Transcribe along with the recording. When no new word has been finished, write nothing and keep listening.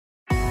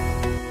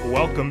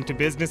Welcome to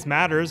Business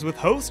Matters with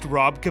host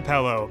Rob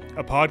Capello,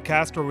 a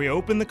podcast where we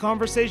open the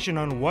conversation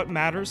on what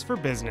matters for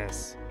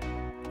business.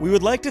 We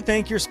would like to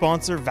thank your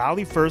sponsor,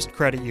 Valley First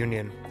Credit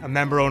Union, a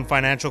member-owned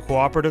financial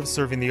cooperative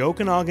serving the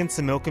Okanagan,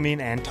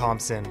 Similkameen, and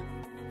Thompson.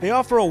 They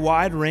offer a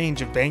wide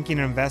range of banking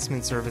and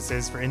investment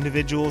services for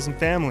individuals and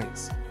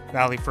families.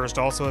 Valley First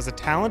also has a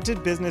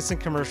talented business and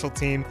commercial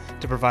team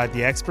to provide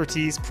the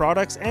expertise,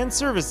 products, and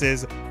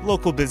services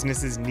local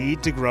businesses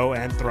need to grow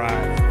and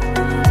thrive.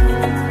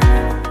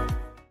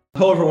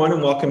 Hello, everyone,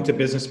 and welcome to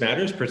Business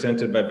Matters,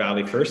 presented by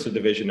Valley First, a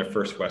division of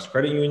First West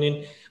Credit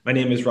Union. My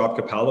name is Rob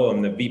Capello.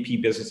 I'm the VP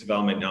Business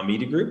Development at Now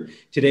Media Group.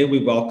 Today,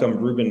 we welcome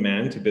Reuben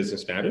Mann to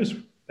Business Matters.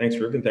 Thanks,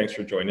 Reuben. Thanks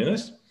for joining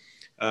us.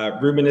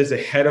 Reuben is the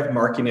head of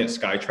marketing at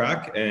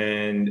Skytrac,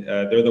 and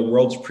they're the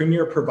world's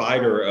premier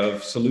provider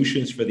of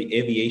solutions for the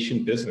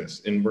aviation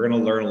business. And we're going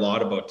to learn a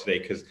lot about today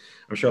because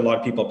I'm sure a lot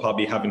of people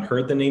probably haven't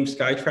heard the name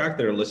Skytrac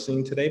that are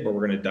listening today, but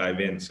we're going to dive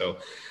in. So,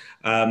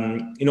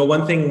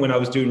 one thing when I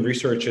was doing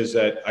research is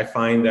that I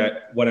find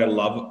that what I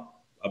love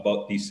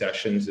about these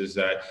sessions is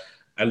that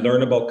I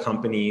learn about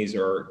companies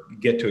or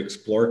get to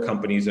explore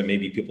companies that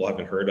maybe people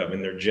haven't heard of,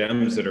 and they're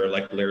gems that are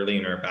like literally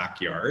in our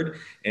backyard,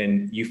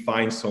 and you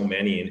find so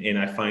many. And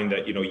I find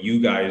that,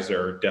 you guys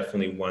are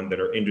definitely one that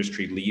are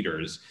industry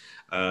leaders.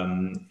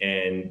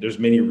 And there's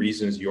many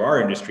reasons you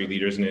are industry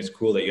leaders, and it's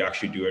cool that you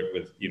actually do it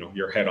with,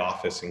 your head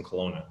office in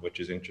Kelowna, which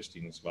is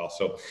interesting as well.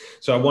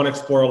 So I want to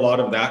explore a lot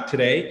of that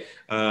today,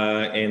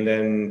 and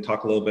then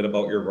talk a little bit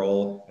about your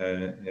role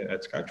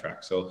at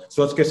Skytrac. So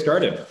let's get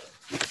started.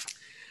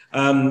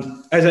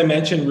 As I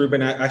mentioned,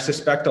 Reuben, I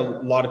suspect a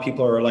lot of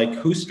people are like,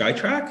 who's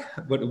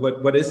Skytrac?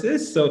 What is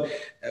this? So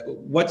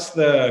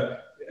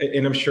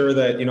and I'm sure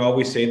that, I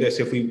always say this,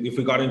 if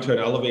we got into an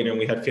elevator and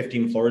we had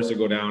 15 floors to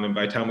go down, and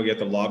by the time we get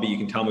to the lobby, you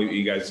can tell me what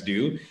you guys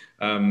do.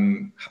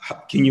 Can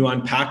you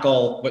unpack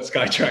all what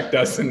Skytrac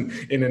does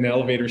in an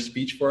elevator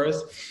speech for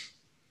us?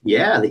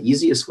 Yeah, the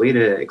easiest way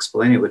to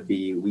explain it would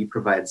be we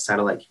provide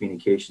satellite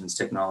communications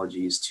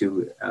technologies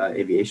to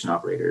aviation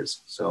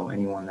operators. So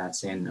anyone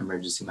that's in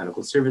emergency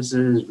medical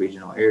services,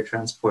 regional air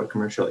transport,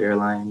 commercial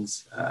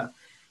airlines,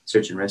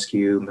 search and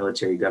rescue,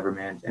 military,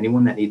 government,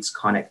 anyone that needs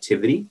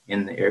connectivity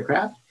in the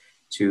aircraft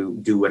to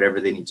do whatever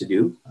they need to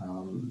do,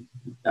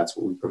 that's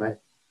what we provide.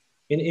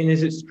 And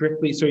is it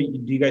strictly, so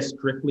do you guys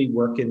strictly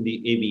work in the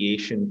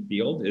aviation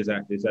field? Is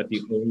that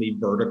the only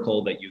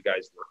vertical that you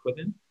guys work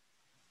within?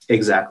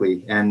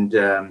 Exactly. And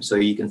so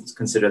you can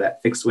consider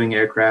that fixed wing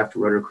aircraft,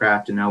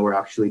 rotorcraft, and now we're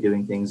actually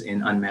doing things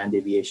in unmanned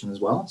aviation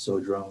as well. So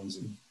drones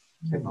and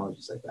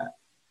technologies like that.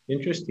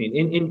 Interesting.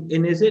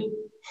 And is it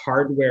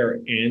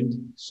hardware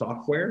and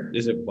software?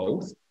 Is it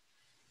both?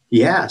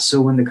 Yeah.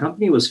 So when the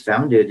company was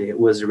founded, it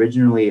was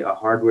originally a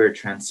hardware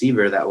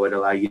transceiver that would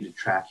allow you to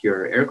track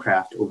your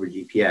aircraft over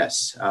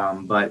GPS.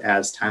 But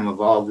as time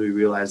evolved, we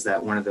realized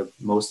that one of the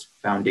most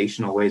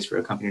foundational ways for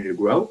a company to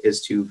grow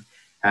is to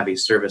have a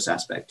service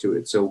aspect to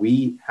it. So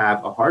we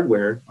have a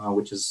hardware,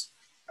 which is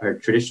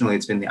traditionally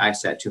it's been the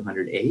ISAT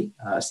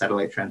 200A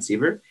satellite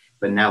transceiver.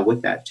 But now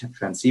with that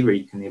transceiver,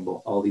 you can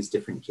enable all these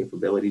different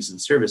capabilities and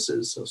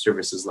services. So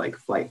services like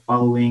flight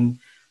following,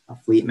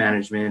 fleet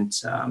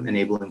management,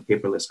 enabling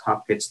paperless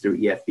cockpits through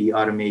EFB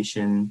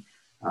automation,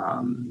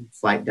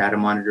 flight data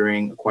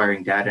monitoring,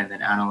 acquiring data and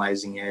then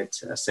analyzing it,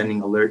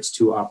 sending alerts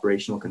to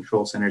operational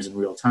control centers in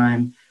real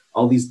time.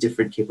 All these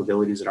different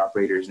capabilities that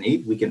operators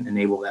need, we can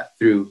enable that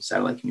through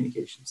satellite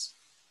communications.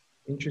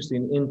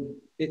 Interesting. And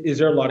is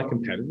there a lot of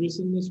competitors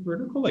in this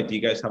vertical? Like, do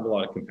you guys have a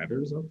lot of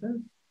competitors out there?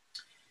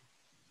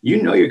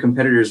 You know your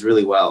competitors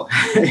really well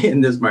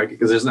in this market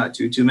because there's not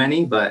too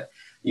many, but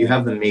you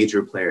have the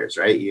major players,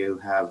 right? You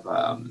have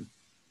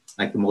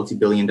like the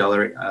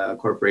multi-billion-dollar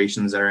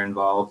corporations that are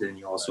involved, and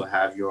you also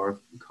have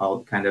your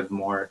kind of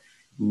more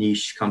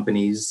niche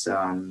companies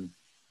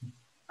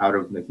out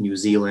of like New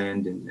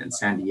Zealand and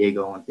San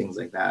Diego and things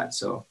like that.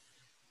 So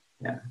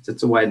yeah,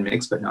 it's a wide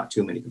mix, but not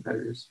too many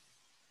competitors.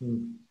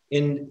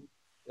 And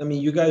I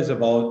mean, you guys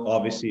have all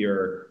obviously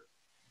are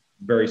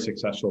very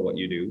successful at what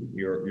you do.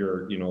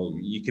 You're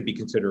you could be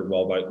considered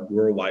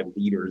worldwide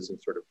leaders in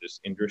sort of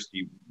this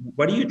industry.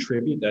 What do you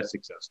attribute that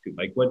success to?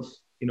 Like what, at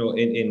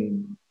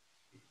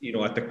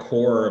the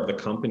core of the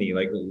company,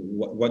 like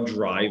what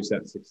drives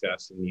that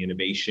success and the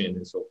innovation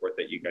and so forth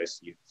that you guys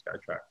see at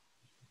Skytrac?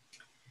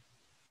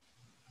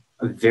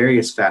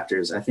 Various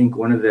factors. I think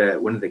one of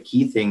the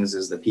key things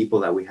is the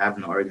people that we have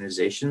in the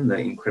organization, the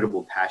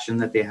incredible passion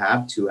that they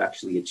have to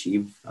actually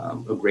achieve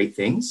great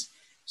things.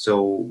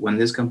 So when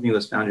this company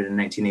was founded in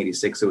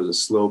 1986, it was a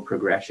slow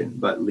progression,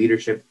 but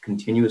leadership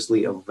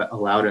continuously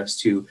allowed us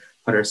to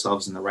put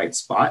ourselves in the right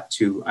spot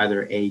to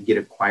either get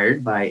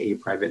acquired by a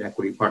private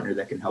equity partner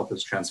that can help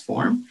us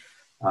transform,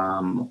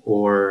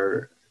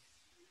 or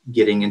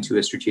getting into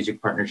a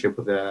strategic partnership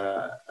with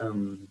a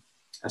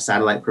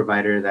satellite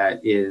provider that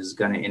is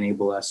going to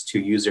enable us to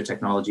use their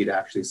technology to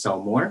actually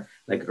sell more.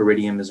 Like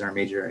Iridium is our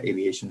major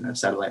aviation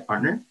satellite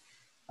partner.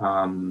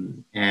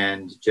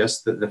 and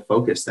just the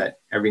focus that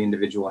every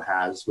individual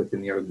has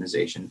within the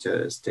organization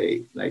to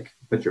stay, like,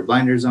 put your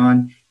blinders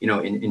on,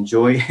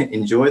 enjoy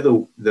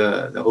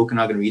the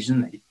Okanagan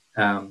region,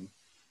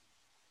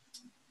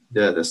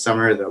 the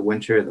summer, the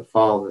winter, the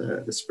fall,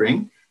 the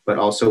spring. But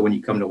also when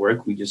you come to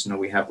work, we just know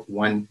we have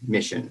one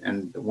mission,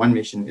 and the one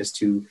mission is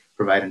to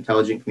provide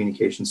intelligent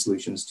communication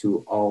solutions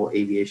to all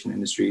aviation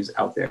industries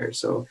out there.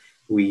 So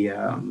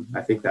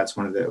I think that's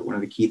one of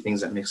the key things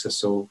that makes us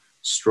so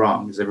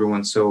strong, is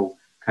everyone's so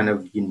kind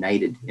of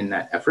united in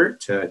that effort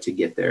to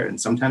get there.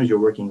 And sometimes you're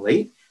working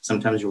late,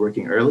 sometimes you're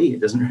working early. It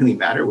doesn't really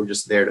matter. We're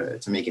just there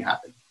to make it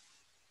happen.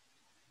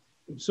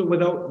 So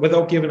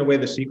without giving away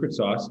the secret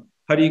sauce,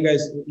 how do you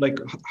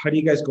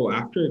guys go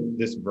after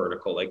this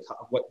vertical? Like,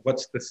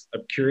 what's this?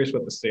 I'm curious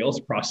what the sales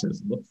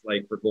process looks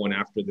like for going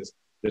after this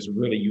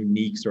really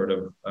unique sort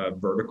of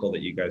vertical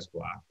that you guys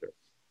go after.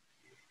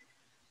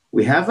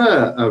 We have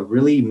a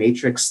really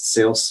matrixed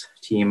sales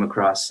team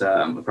across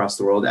the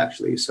world,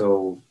 actually.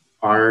 So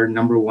our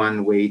number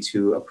one way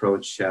to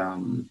approach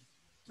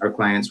our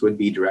clients would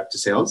be direct to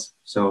sales.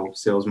 So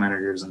sales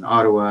managers in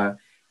Ottawa,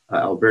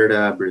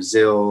 Alberta,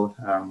 Brazil.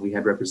 We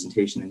have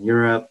representation in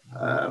Europe,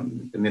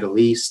 the Middle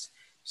East.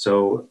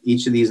 So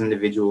each of these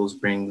individuals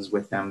brings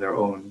with them their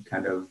own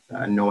kind of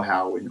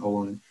know-how and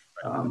own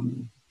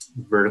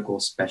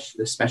vertical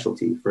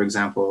specialty. For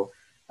example,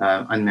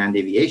 unmanned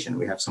aviation.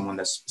 We have someone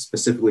that's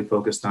specifically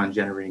focused on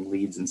generating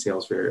leads and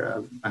sales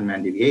for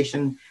unmanned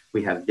aviation.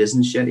 We have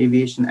business jet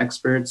aviation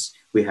experts.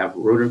 We have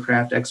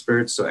rotorcraft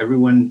experts. So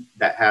everyone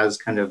that has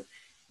kind of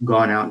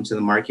gone out into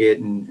the market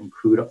and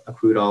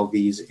accrued all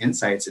these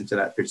insights into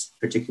that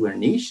particular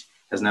niche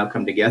has now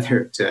come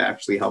together to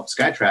actually help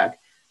Skytrac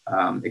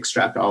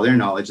extract all their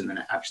knowledge and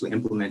then actually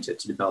implement it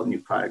to develop new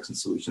products and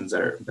solutions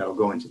that'll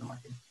go into the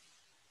market.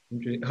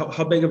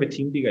 How big of a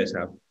team do you guys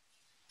have?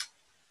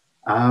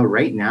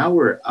 Right now,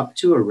 we're up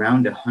to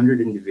around 100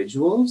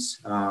 individuals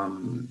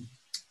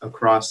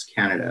across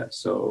Canada.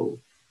 So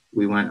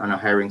we went on a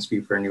hiring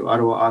spree for a new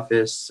Ottawa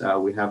office.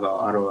 We have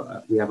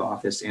an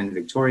office in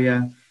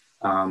Victoria,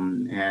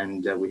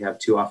 and we have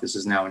 2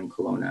 offices now in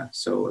Kelowna.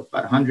 So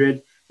about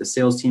 100. The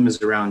sales team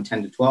is around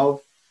 10 to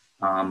 12.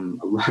 A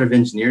lot of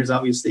engineers,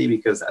 obviously,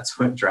 because that's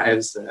what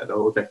drives the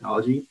whole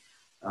technology.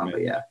 Right.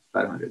 But yeah,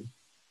 about 100.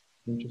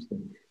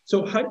 Interesting.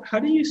 So how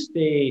do you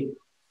stay?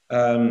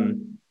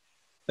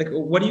 Like,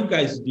 what do you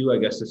guys do, I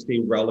guess, to stay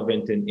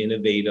relevant and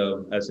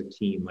innovative as a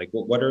team? Like,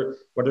 what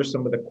are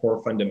some of the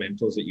core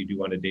fundamentals that you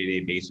do on a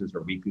day-to-day basis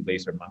or weekly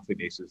basis or monthly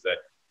basis that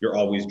you're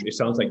always, it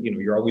sounds like,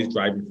 you're always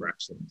driving for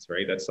excellence,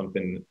 right? That's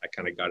something I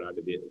kind of got out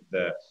of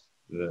the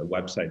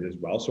website as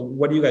well. So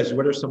what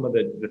are some of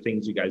the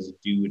things you guys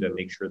do to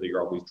make sure that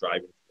you're always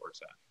driving towards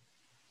that?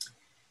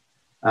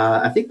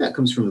 I think that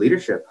comes from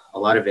leadership, a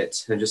lot of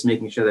it, and just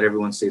making sure that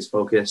everyone stays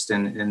focused.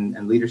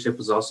 And leadership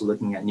is also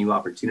looking at new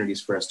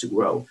opportunities for us to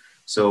grow.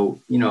 So,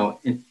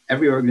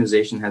 every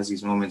organization has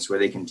these moments where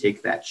they can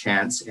take that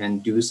chance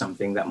and do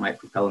something that might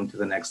propel them to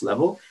the next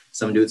level.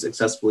 Some do it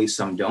successfully,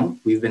 some don't.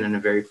 We've been in a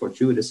very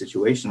fortuitous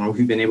situation where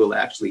we've been able to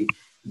actually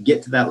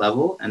get to that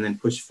level and then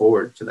push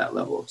forward to that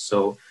level.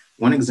 So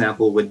one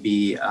example would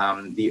be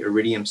the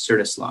Iridium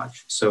Certus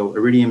launch. So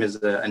Iridium is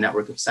a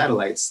network of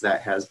satellites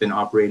that has been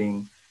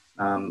operating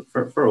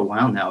for a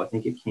while now. I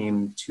think it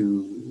came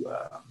to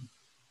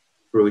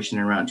fruition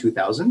around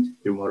 2000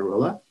 through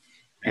Motorola.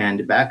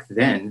 And back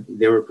then,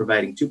 they were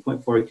providing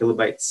 2.4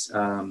 kilobytes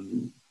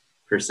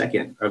per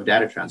second of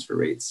data transfer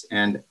rates.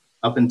 And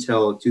up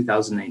until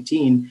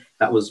 2019,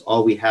 that was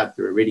all we had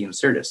through Iridium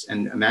Certus.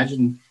 And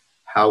imagine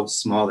how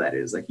small that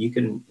is. Like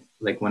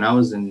when I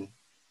was in,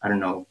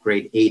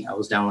 grade 8, I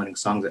was downloading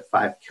songs at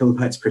 5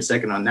 kilobytes per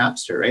second on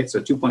Napster, right? So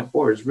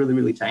 2.4 is really,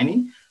 really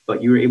tiny,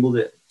 but you were able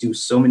to do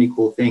so many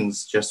cool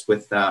things just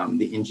with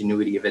the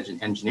ingenuity of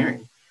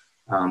engineering.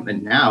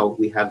 And now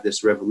we have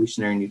this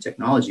revolutionary new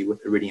technology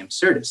with Iridium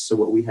Certus. So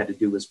what we had to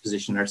do was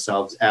position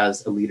ourselves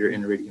as a leader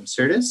in Iridium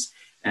Certus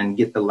and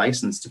get the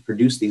license to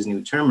produce these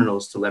new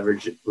terminals to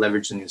leverage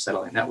the new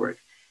satellite network.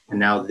 And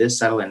now this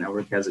satellite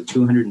network has a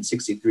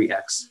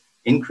 263x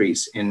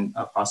increase in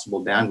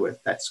possible bandwidth.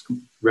 That's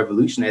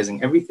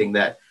revolutionizing everything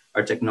that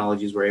our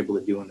technologies were able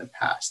to do in the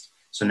past.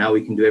 So now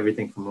we can do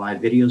everything from live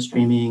video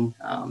streaming,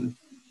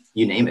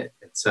 you name it.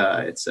 It's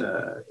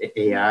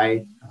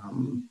AI,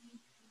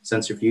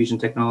 sensor fusion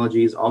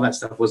technologies, all that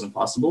stuff wasn't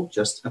possible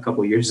just a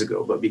couple of years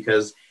ago. But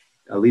because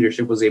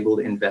leadership was able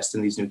to invest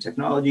in these new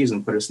technologies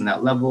and put us in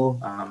that level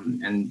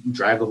and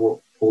drive the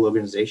whole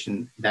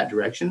organization that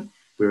direction,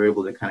 we were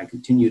able to kind of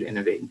continue to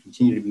innovate and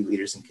continue to be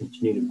leaders and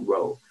continue to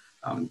grow.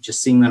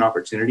 Just seeing that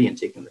opportunity and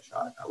taking the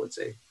shot, I would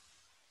say.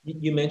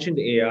 You mentioned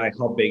AI.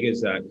 How big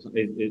is that?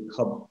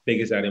 How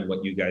big is that in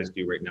what you guys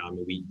do right now? I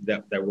mean,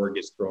 that word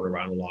gets thrown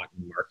around a lot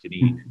in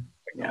marketing and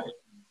technology.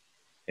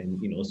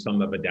 And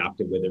some have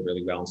adapted with it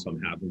really well and some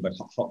haven't. But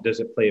how does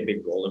it play a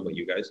big role in what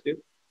you guys do?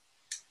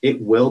 It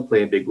will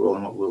play a big role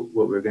in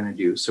what we're going to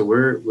do. So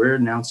we're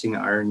announcing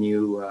our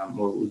new.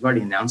 We've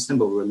already announced them,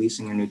 but we're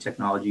releasing our new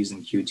technologies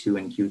in Q2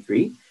 and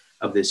Q3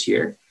 of this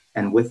year.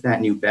 And with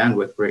that new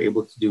bandwidth, we're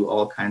able to do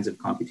all kinds of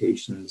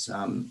computations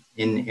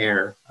in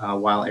air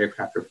while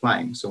aircraft are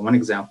flying. So one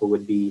example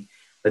would be,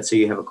 let's say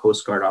you have a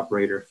Coast Guard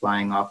operator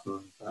flying off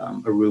of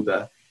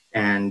Aruba,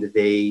 and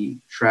they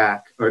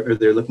track, or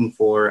they're looking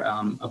for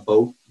a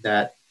boat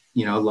that,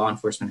 law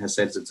enforcement has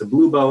said it's a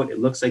blue boat, it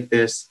looks like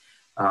this,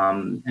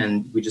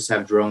 and we just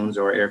have drones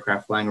or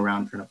aircraft flying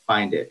around trying to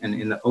find it. And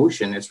in the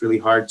ocean, it's really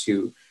hard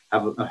to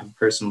have a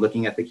person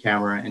looking at the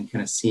camera and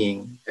kind of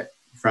seeing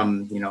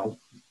from,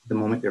 the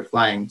moment they're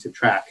flying to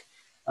track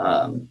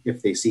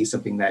if they see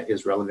something that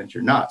is relevant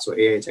or not. So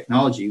AI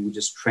technology, we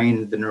just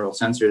train the neural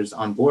sensors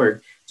on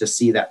board to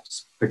see that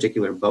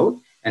particular boat.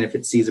 And if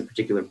it sees a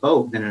particular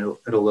boat, then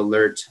it'll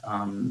alert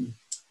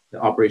the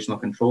operational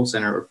control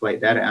center or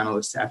flight data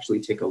analyst to actually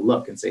take a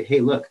look and say, hey,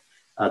 look,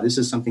 this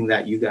is something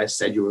that you guys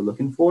said you were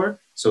looking for.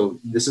 So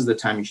this is the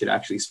time you should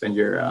actually spend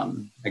your,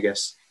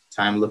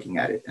 time looking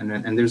at it.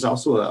 And there's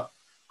also a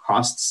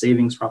cost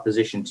savings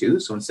proposition too.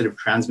 So instead of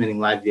transmitting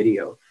live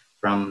video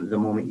from the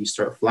moment you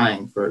start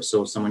flying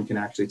so someone can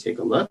actually take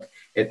a look,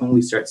 it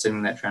only starts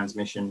sending that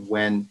transmission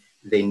when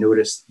they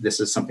notice this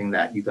is something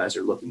that you guys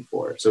are looking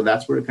for. So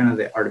that's where kind of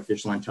the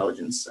artificial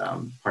intelligence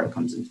part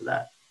comes into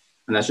that.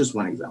 And that's just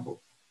one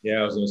example.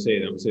 Yeah, I was going to say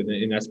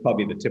that, and that's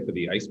probably the tip of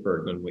the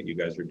iceberg on what you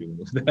guys are doing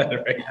with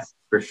that, right? Yeah,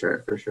 for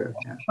sure.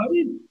 Yeah.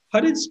 How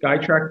did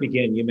Skytrac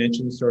begin? You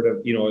mentioned sort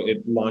of,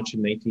 it launched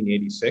in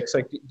 1986.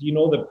 Like, do you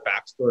know the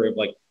backstory of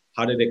like,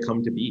 how did it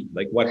come to be?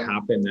 Like, what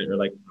happened that you're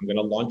like, I'm going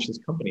to launch this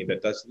company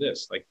that does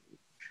this? Like,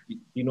 do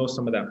you know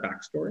some of that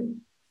backstory?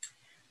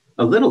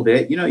 A little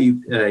bit,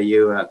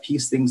 you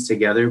piece things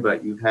together,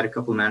 but you've had a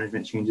couple of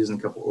management changes and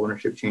a couple of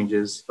ownership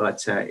changes.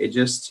 But it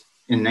just,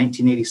 in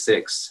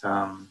 1986,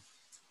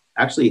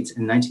 actually, it's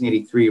in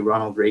 1983,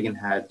 Ronald Reagan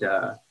had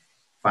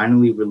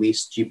finally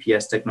released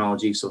GPS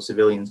technology so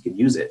civilians could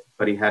use it.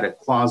 But he had a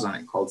clause on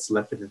it called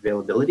selective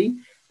availability,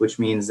 which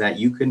means that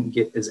you couldn't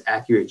get as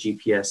accurate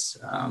GPS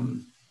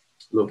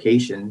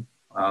location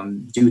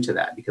due to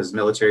that, because the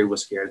military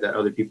was scared that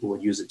other people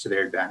would use it to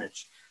their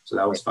advantage. So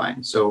that was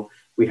fine. So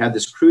we had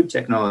this crude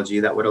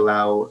technology that would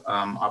allow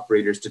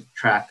operators to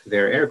track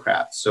their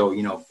aircraft. So,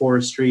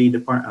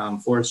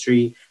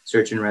 forestry,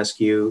 search and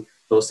rescue,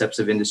 those types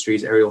of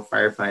industries, aerial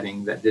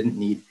firefighting that didn't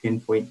need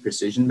pinpoint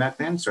precision back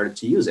then started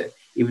to use it,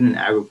 even in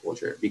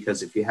agriculture.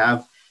 Because if you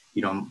have,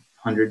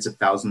 hundreds of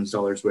thousands of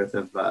dollars worth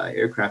of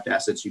aircraft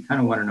assets, you kind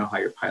of want to know how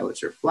your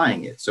pilots are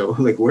flying it. So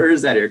like, where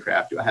is that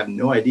aircraft? I have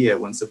no idea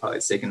once the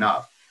pilot's taken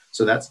off.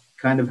 So that's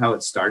kind of how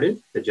it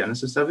started, the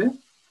genesis of it.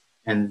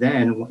 And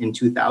then in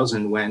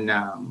 2000, when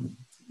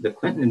the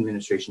Clinton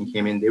administration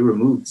came in, they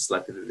removed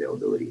selective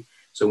availability.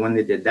 So when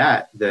they did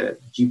that, the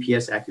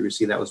GPS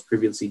accuracy that was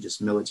previously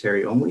just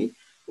military only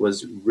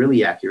was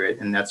really accurate.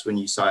 And that's when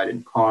you saw it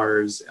in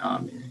cars,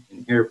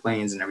 in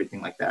airplanes and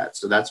everything like that.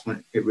 So that's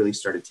when it really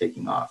started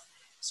taking off.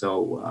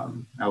 So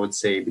I would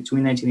say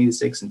between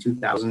 1986 and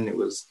 2000, it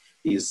was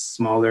these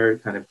smaller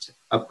kind of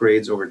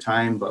upgrades over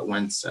time. But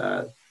once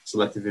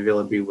selective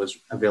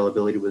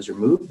availability was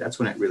removed, that's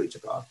when it really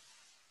took off.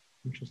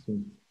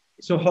 Interesting.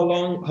 So how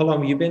long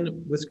have you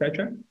been with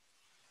Skytrac?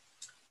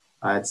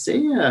 I'd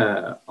say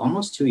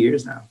almost 2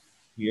 years now.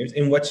 Years.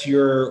 And what's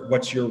your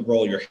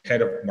role? You're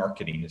head of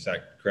marketing, is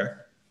that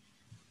correct?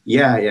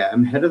 Yeah.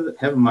 I'm head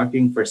of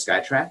marketing for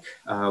Skytrac.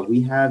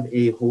 We have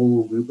a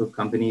whole group of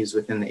companies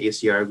within the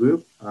ACR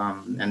group,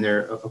 and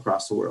they're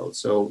across the world.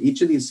 So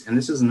each of these, and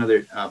this is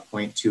another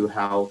point to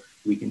how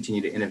we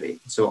continue to innovate.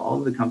 So all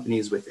of the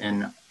companies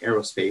within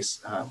aerospace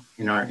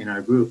in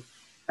our group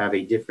have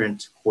a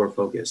different core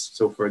focus.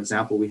 So for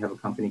example, we have a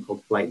company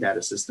called Flight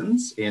Data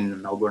Systems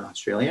in Melbourne,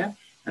 Australia,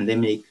 and they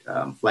make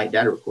flight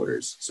data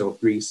recorders. So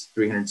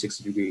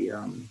 360-degree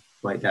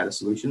flight data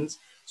solutions.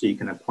 So you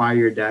can acquire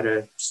your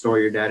data, store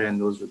your data in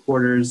those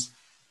recorders,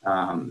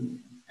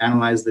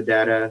 analyze the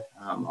data,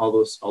 all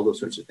those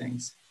sorts of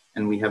things.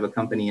 And we have a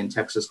company in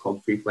Texas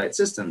called Free Flight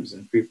Systems,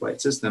 and Free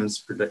Flight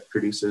Systems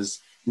produces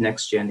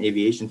next-gen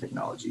aviation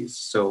technologies.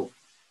 So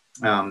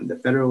the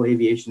Federal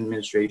Aviation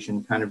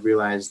Administration kind of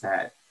realized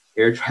that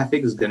air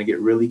traffic is going to get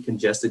really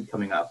congested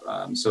coming up.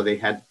 So they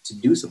had to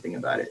do something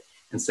about it.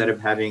 Instead of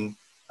having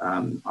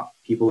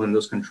people in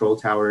those control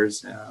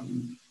towers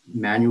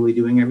manually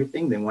doing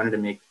everything, they wanted to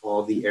make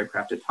all the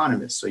aircraft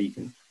autonomous. So you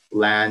can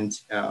land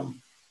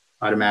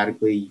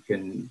automatically, you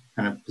can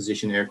kind of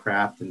position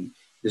aircraft, and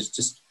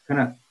just kind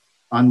of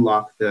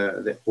unlock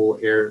the whole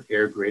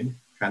air grid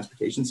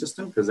transportation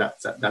system, because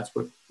that's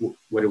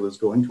what it was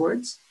going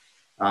towards.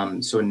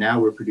 So now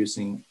we're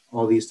producing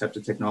all these types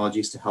of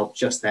technologies to help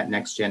just that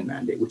next gen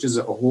mandate, which is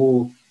a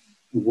whole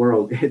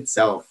world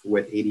itself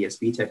with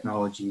ADS-B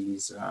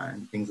technologies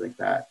and things like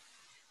that.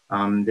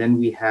 Then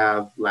we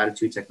have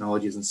Latitude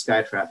Technologies and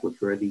Skytrac,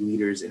 which are the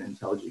leaders in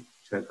intelligent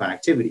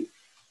connectivity.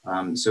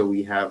 So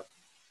we have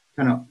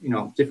kind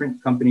of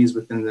different companies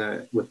within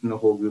the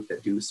whole group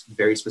that do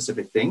very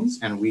specific things,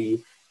 and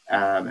we,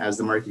 as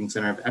the Marketing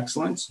Center of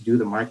Excellence, do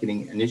the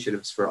marketing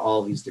initiatives for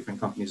all these different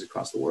companies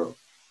across the world.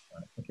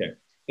 Okay.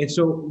 And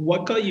so,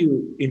 what got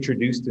you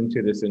introduced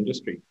into this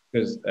industry?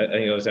 Because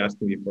I was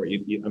asking before,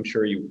 I'm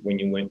sure you, when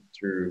you went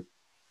through,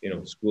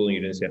 schooling,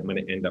 you didn't say I'm going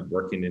to end up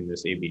working in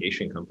this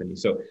aviation company.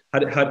 So, how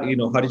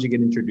did you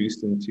get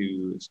introduced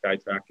into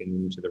Skytrac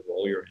and into the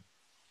role you're in?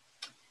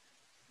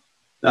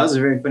 That was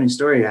a very funny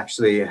story,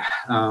 actually.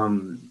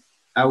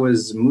 I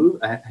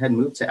had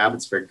moved to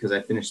Abbotsford because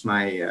I finished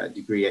my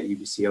degree at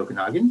UBC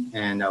Okanagan,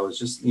 and I was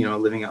just,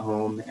 living at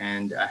home,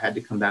 and I had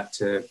to come back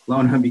to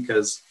Kelowna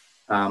because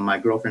my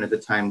girlfriend at the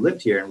time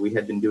lived here, and we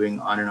had been doing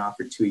on and off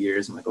for 2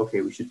 years. I'm like,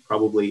 okay, we should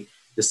probably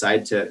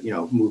decide to,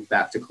 move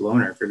back to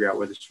Kelowna or figure out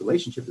where this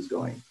relationship is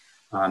going.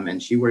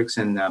 And she works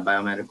in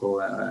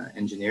biomedical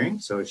engineering,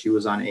 so she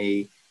was on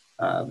a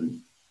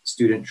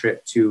student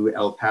trip to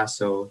El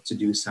Paso to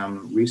do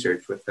some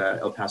research with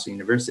El Paso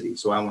University.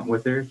 So I went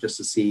with her just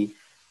to see,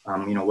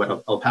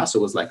 what El Paso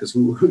was like, because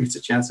who gets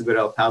a chance to go to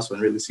El Paso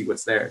and really see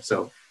what's there?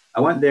 So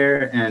I went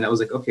there and I was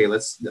like, okay,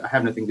 I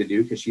have nothing to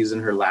do because she's in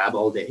her lab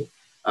all day.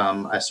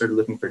 I started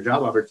looking for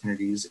job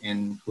opportunities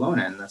in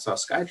Kelowna, and I saw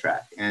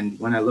Skytrac. And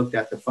when I looked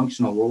at the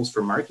functional roles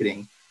for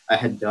marketing, I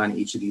had done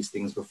each of these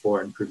things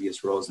before in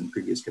previous roles and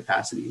previous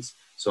capacities.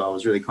 So I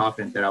was really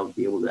confident that I would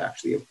be able to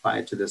actually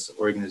apply to this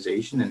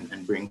organization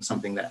and bring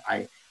something that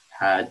I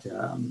had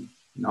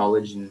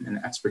knowledge and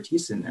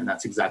expertise in. And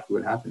that's exactly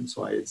what happened.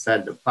 So I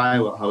decided to apply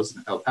while I was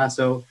in El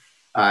Paso.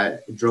 I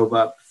drove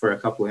up for a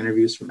couple of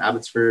interviews from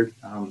Abbotsford.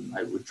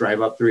 I would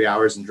drive up 3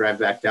 hours and drive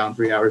back down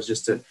 3 hours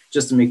just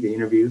to make the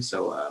interview.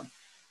 So,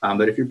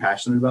 but if you're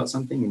passionate about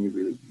something and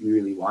you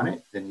really want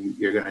it, then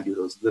you're going to do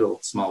those little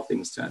small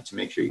things to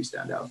make sure you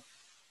stand out.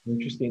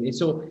 Interesting. And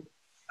so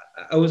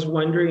I was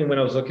wondering, when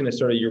I was looking at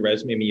sort of your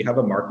resume, I mean, you have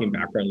a marketing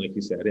background, like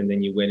you said, and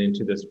then you went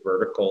into this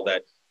vertical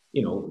that,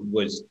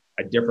 was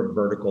a different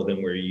vertical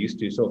than we're used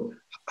to. So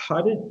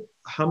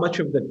how much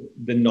of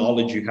the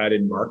knowledge you had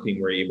in marketing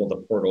were you able to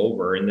port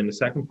over? And then the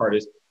second part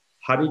is,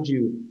 what did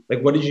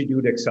you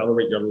do to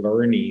accelerate your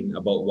learning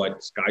about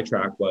what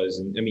Skytrac was?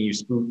 And I mean, you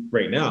speak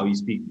right now,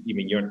 as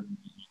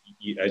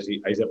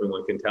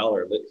everyone can tell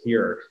or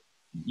hear,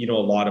 you know a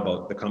lot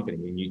about the company,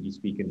 and you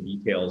speak in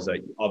details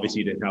that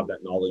obviously you didn't have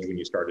that knowledge when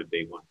you started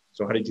day one.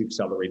 So how did you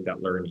accelerate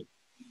that learning?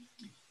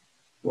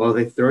 Well,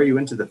 they throw you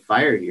into the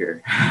fire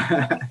here.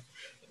 I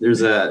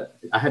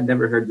had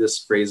never heard this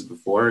phrase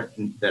before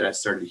that I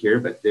started here,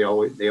 but they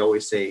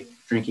always say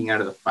drinking out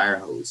of the fire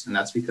hose. And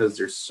that's because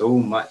there's so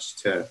much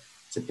to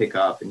pick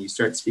up, and you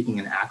start speaking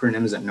in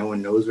acronyms that no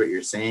one knows what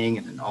you're saying,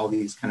 and then all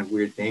these kind of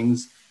weird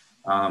things.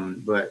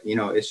 But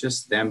it's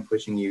just them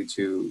pushing you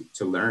to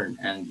learn,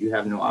 and you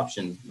have no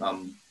option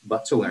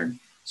but to learn.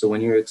 So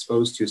when you're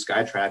exposed to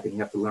Skytrac and you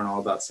have to learn all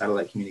about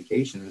satellite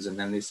communications, and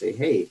then they say,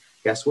 hey,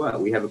 guess what?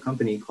 We have a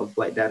company called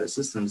Flight Data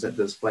Systems that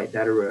does flight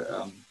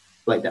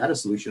data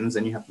solutions,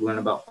 and you have to learn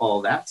about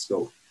all that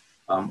scope.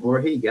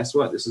 Or hey, guess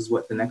what? This is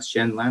what the next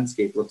gen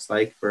landscape looks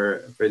like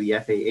for the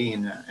FAA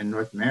in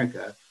North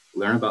America.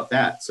 Learn about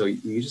that. So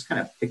you just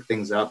kind of pick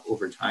things up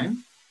over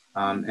time.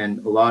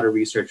 And a lot of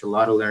research, a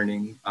lot of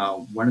learning.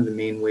 One of the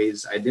main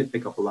ways I did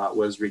pick up a lot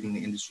was reading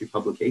the industry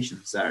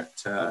publications that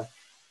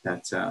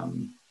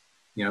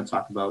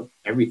talk about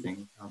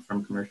everything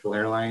from commercial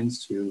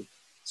airlines to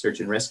search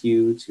and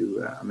rescue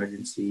to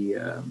emergency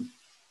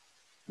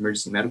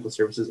medical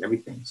services,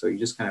 everything. So you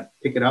just kind of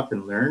pick it up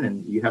and learn,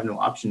 and you have no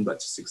option but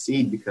to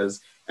succeed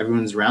because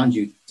everyone's around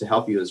you to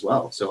help you as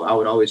well. So I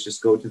would always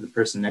just go to the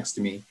person next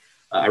to me.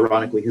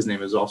 Ironically, his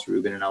name is also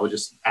Reuben, and I would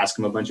just ask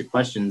him a bunch of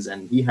questions,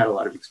 and he had a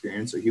lot of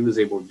experience. So he was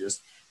able to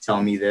just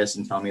tell me this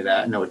and tell me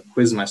that, and I would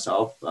quiz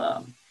myself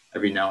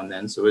every now and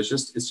then. So it's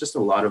just a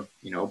lot of,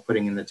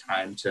 putting in the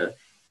time to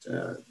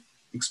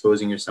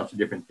exposing yourself to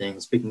different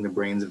things, picking the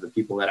brains of the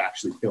people that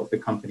actually built the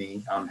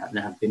company,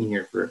 have been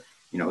here for,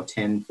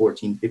 10,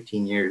 14,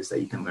 15 years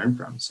that you can learn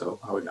from. So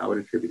I would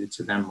attribute it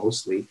to them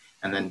mostly,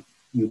 and then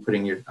you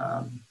putting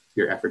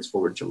your efforts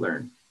forward to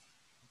learn.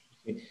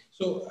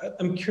 So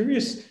I'm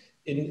curious,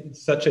 in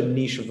such a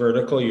niche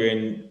vertical you're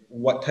in,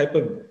 what type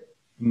of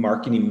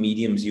marketing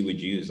mediums you would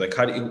use? Like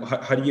how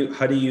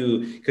do you,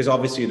 because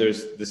obviously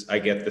there's this, I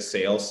get the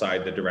sales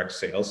side, the direct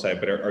sales side,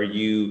 but are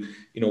you,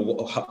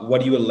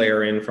 what do you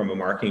layer in from a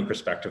marketing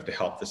perspective to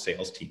help the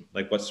sales team?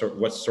 Like what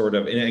sort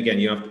of, and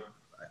again,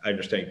 I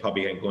understand you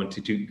probably can't go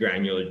into too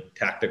granular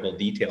tactical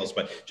details,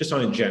 but just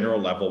on a general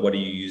level, what are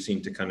you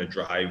using to kind of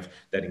drive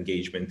that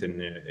engagement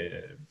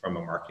from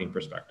a marketing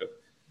perspective?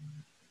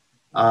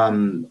 A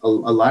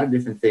lot of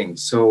different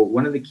things. So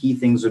one of the key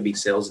things would be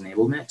sales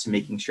enablement, to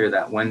making sure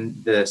that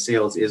when the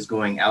sales is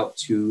going out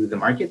to the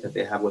market, that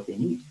they have what they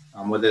need,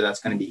 whether that's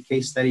going to be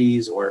case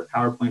studies or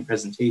PowerPoint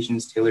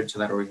presentations tailored to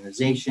that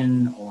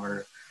organization,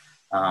 or,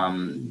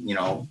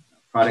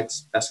 product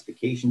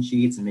specification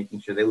sheets, and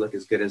making sure they look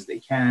as good as they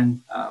can,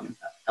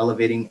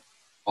 elevating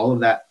all of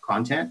that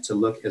content to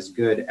look as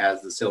good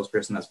as the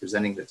salesperson that's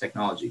presenting the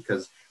technology,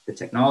 because the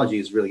technology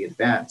is really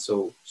advanced.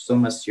 So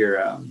must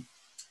the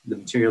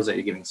materials that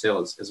you're giving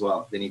sales as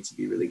well. They need to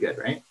be really good,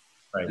 right?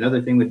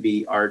 Another thing would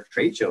be our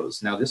trade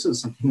shows. Now, this is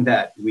something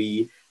that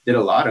we did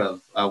a lot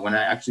of. When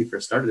I actually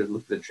first started, I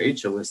looked at the trade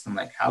show list. I'm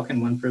like, how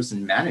can one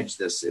person manage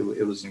this?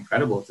 It was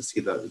incredible to see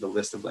the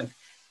list of like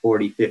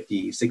 40,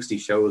 50, 60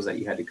 shows that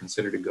you had to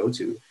consider to go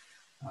to.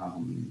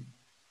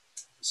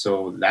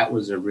 So that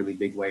was a really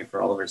big way for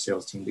all of our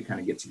sales team to kind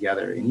of get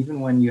together. And even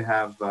when you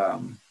have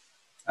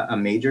a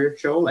major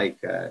show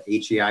like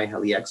HEI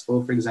Heli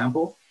Expo, for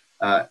example,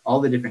 all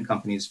the different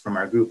companies from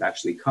our group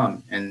actually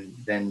come, and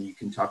then you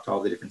can talk to all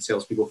the different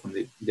salespeople from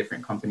the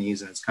different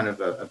companies, and it's kind of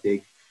a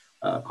big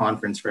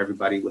conference for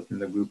everybody within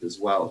the group as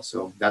well.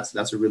 So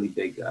that's a really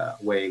big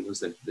way, was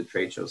the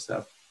trade show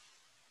stuff.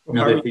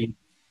 Another thing.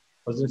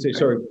 I was going to say,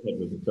 sorry, I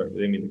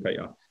didn't mean to cut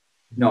you off.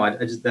 No, I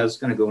was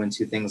going to go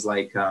into things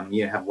like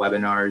you have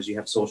webinars, you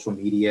have social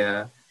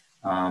media,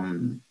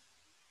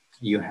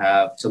 you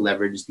have to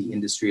leverage the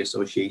industry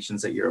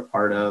associations that you're a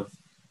part of,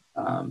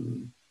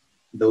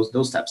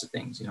 those types of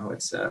things. You know,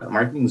 it's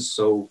marketing is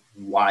so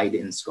wide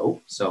in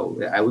scope.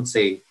 So I would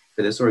say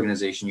for this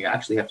organization, you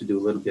actually have to do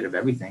a little bit of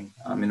everything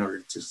in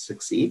order to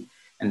succeed.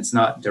 And it's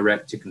not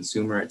direct to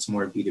consumer; it's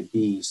more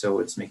B2B. So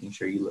it's making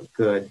sure you look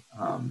good.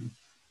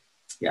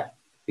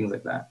 Things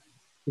like that.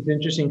 It's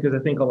interesting because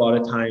I think a lot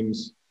of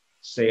times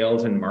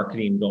sales and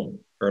marketing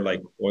are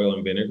like oil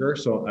and vinegar.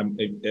 So I'm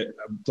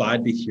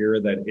glad to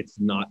hear that it's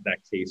not that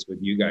case with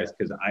you guys,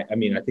 because I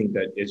mean, I think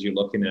that as you're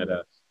looking at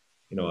a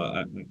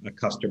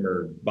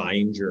customer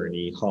buying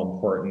journey, how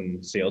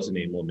important sales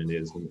enablement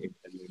is. And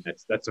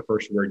that's the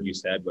first word you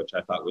said, which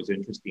I thought was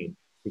interesting,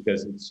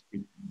 because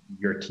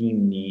your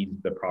team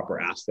needs the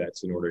proper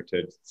assets in order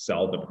to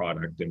sell the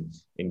product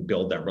and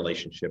build that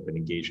relationship and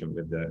engagement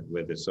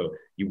with it. So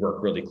you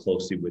work really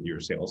closely with your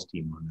sales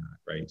team on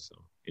that, right? So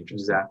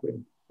interesting.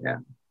 Exactly. Yeah.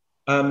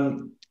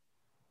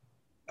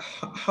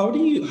 How do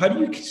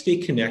you stay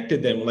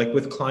connected then, like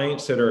with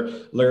clients that are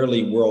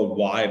literally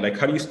worldwide? Like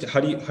how do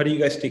you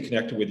guys stay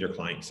connected with your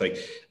clients? Like,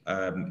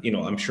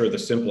 I'm sure the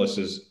simplest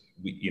is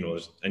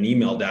an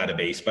email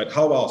database, but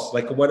how else?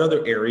 Like what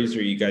other areas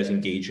are you guys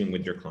engaging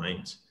with your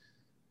clients?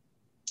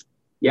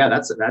 Yeah,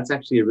 that's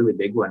actually a really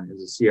big one,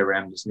 is a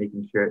CRM, just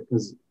making sure,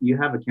 because you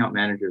have account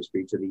managers for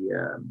each of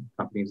the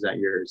companies that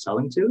you're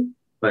selling to,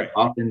 but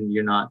often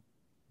you're not,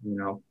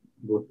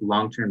 with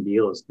long-term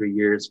deals, 3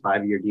 years,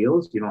 5-year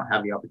deals, you don't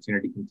have the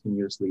opportunity to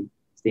continuously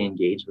stay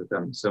engaged with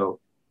them. So,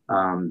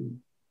 and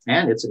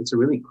it's a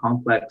really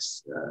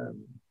complex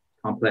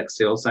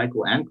sales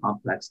cycle and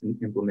complex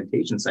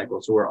implementation cycle.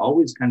 So we're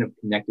always kind of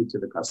connected to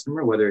the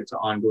customer, whether it's an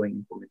ongoing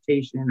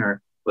implementation or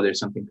whether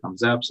something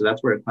comes up. So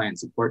that's where a client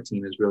support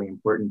team is really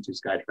important to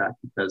Skytrac,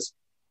 because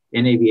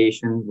in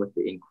aviation, with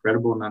the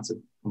incredible amounts of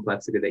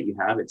complexity that you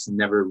have, it's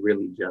never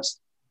really just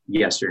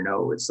yes or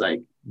no. It's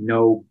like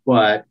no,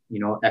 but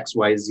X,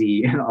 Y,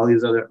 Z, and all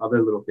these other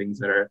little things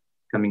that are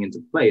coming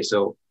into play.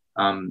 So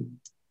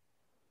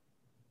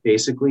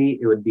basically,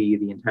 it would be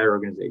the entire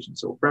organization.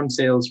 So from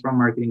sales, from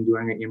marketing,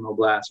 doing an email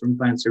blast, from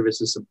client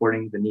services,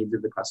 supporting the needs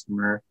of the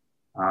customer,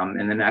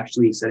 and then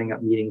actually setting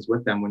up meetings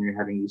with them when you're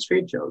having these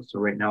trade shows. So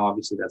right now,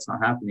 obviously, that's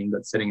not happening,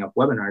 but setting up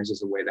webinars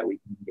is a way that we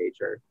can engage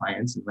our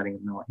clients and letting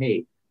them know,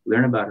 hey,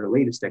 learn about our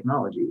latest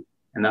technology.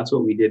 And that's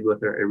what we did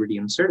with our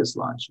Iridium Certus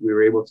launch. We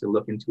were able to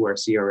look into our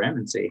CRM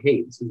and say,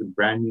 hey, this is a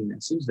brand new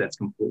message that's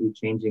completely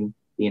changing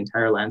the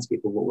entire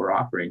landscape of what we're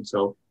offering.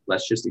 So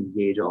let's just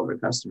engage all of our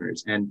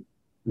customers. And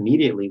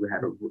immediately we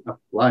had a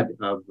flood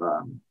of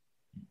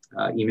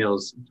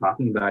emails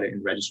talking about it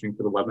and registering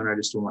for the webinar,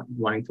 just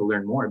wanting to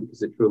learn more,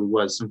 because it truly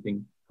was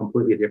something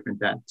completely different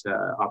that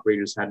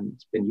operators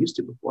hadn't been used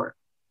to before,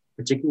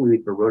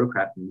 particularly for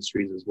rotorcraft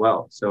industries as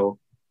well. So,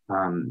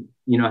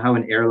 how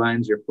in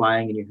airlines you're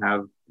flying and you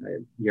have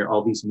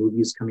all these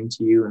movies coming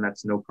to you, and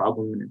that's no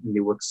problem, and they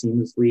work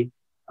seamlessly.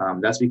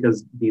 That's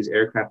because these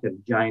aircraft have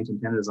giant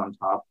antennas on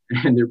top,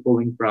 and they're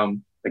pulling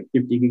from like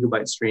 50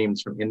 gigabyte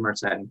streams from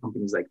Inmarsat and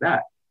companies like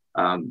that.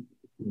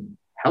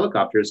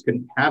 Helicopters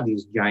couldn't have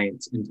these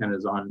giant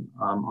antennas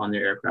on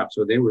their aircraft,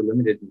 so they were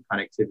limited in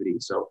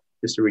connectivity. So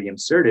this Iridium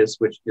Certus,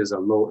 which is a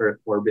low Earth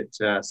orbit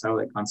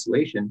satellite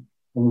constellation,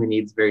 only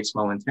needs very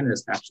small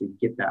antennas to actually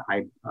get that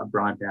high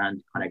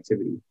broadband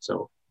connectivity.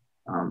 So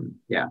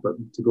but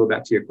to go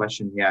back to your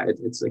question,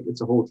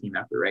 it's a whole team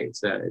effort, right?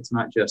 It's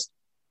not just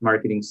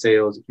marketing,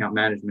 sales, account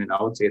management.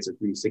 I would say it's a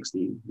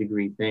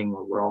 360-degree thing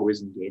where we're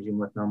always engaging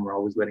with them. We're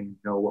always letting them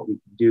know what we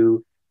can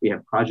do. We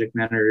have project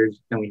managers,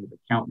 then we have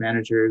account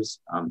managers.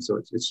 So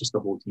it's just the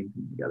whole team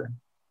coming together.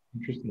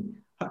 Interesting.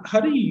 How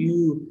do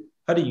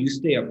you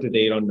stay up to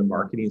date on the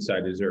marketing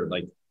side? Is there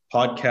like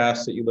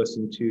podcasts that you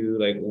listen to?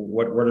 Like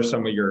what are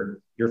some of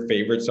your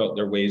favorites out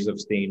there, ways of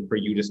staying for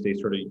you to stay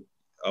sort of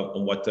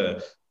on what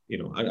the, I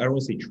don't want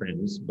to say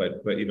trends,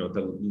 but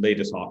the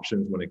latest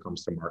options when it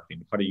comes to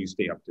marketing? How do you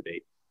stay up to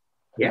date?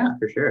 Yeah,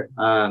 for sure.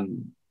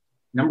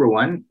 Number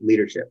one,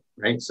 leadership,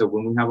 right? So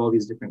when we have all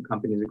these different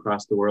companies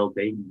across the world,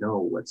 they know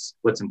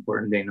what's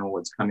important, they know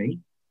what's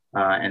coming,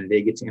 and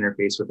they get to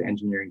interface with the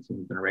engineering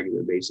teams on a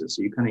regular basis.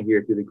 So you kind of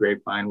hear through the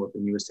grapevine what the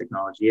newest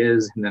technology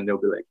is, and then they'll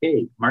be like,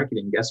 hey,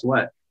 marketing, guess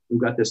what? We've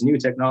got this new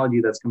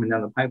technology that's coming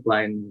down the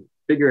pipeline.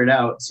 Figure it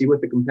out, see what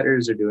the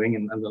competitors are doing,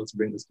 and let's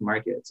bring this to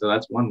market. So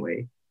that's one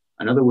way.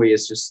 Another way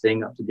is just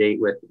staying up to date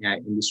with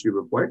industry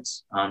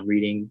reports,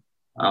 reading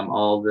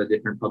all the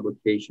different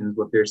publications,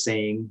 what they're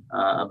saying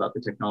about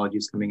the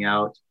technologies coming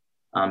out,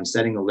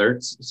 setting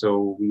alerts.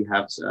 So we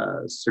have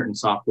certain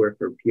software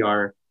for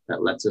PR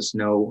that lets us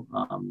know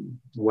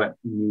what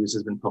news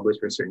has been published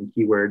for certain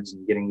keywords,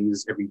 and getting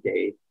these every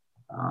day,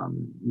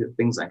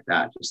 things like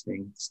that. Just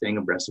staying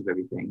abreast of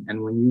everything.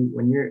 And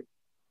when you're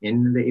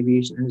in the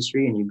aviation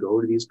industry and you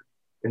go to these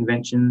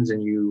conventions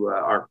and you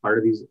are part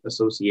of these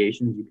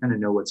associations, you kind of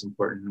know what's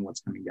important and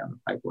what's coming down the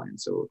pipeline.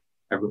 So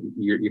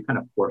you're kind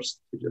of forced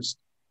to just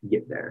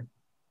get there.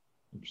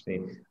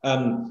 Interesting.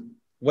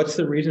 What's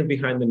the reason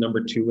behind the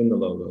number 2 in the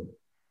logo?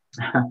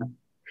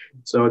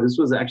 So this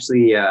was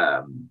actually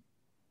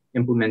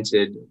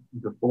implemented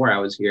before I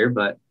was here,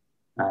 but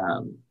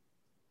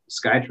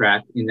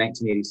Skytrac in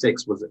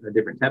 1986 was a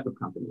different type of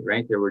company,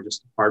 right? They were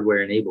just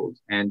hardware enabled.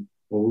 And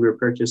when we were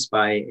purchased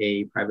by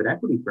a private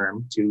equity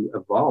firm to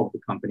evolve the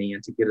company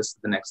and to get us to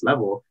the next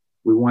level,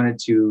 we wanted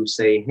to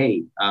say,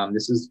 hey,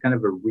 this is kind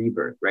of a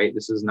rebirth, right?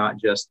 This is not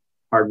just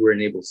hardware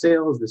enabled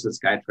sales. This is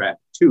Skytrac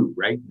 2,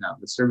 right? Now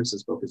the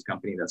services focused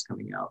company that's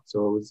coming out.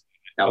 So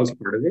that was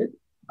part of it.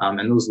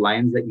 And those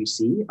lines that you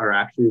see are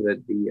actually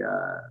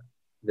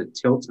the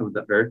tilt of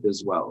the Earth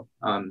as well.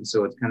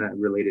 So it's kind of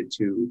related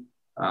to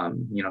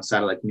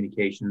satellite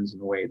communications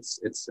and the way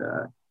it's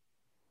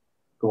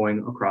going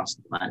across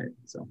the planet.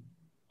 So.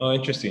 Oh,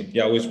 interesting.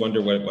 Yeah, I always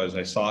wonder what it was.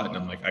 I saw it and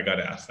I'm like, I got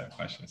to ask that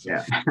question. So,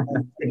 yeah,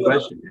 good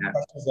question. Yeah.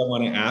 Questions I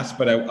want to ask,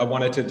 but I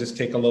wanted to just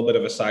take a little bit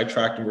of a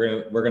sidetrack, and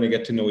we're gonna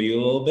get to know you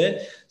a little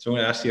bit. So I'm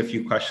going to ask you a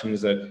few questions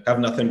that have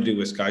nothing to do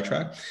with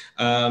Skytrac,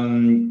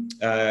 and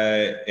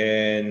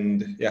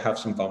have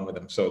some fun with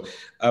them. So,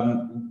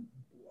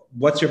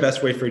 what's your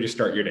best way for you to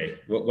start your day?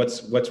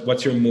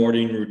 What's your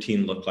morning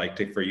routine look like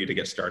for you to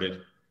get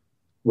started?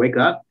 Wake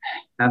up,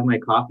 have my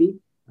coffee,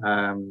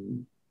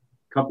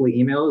 couple of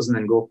emails, and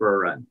then go for a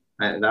run.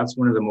 That's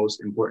one of the most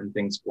important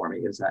things for me,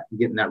 is that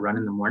getting that run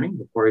in the morning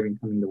before even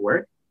coming to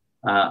work.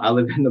 I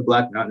live in the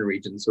Black Mountain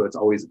region, so it's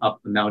always up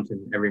the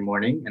mountain every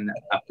morning. And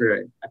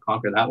after I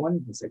conquer that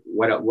one, it's like,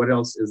 what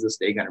else is this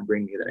day going to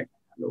bring me that I can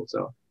handle?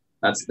 So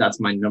that's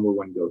my number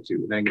one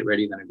go-to. Then I get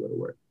ready, then I go to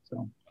work.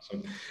 So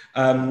awesome.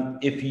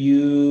 If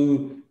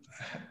you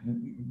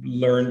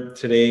learned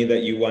today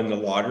that you won the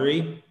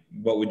lottery,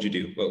 what would you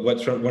do?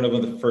 What's one of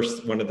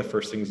the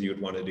first things you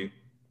would want to do?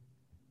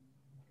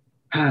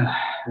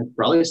 I'd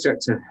probably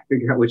start to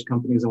figure out which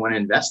companies I want to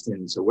invest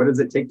in. So what does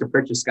it take to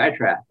purchase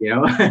Skytrac?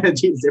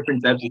 These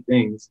different types of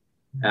things.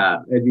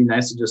 It'd be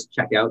nice to just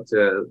check out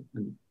to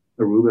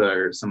Aruba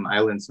or some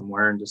island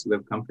somewhere and just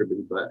live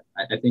comfortably. But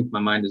I think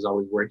my mind is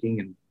always working,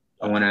 and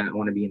I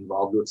want to be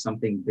involved with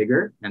something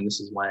bigger. And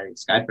this is why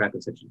Skytrac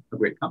is such a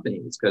great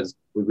company. It's because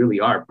we really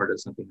are part of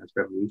something that's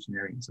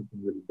revolutionary and something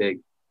really big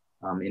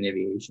in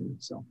aviation.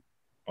 So.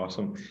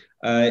 Awesome.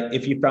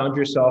 If you found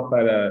yourself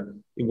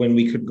when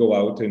we could go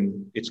out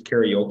and it's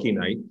karaoke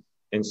night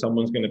and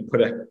someone's going to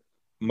put a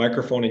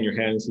microphone in your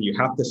hand and say you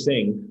have to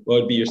sing, what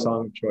would be your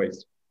song of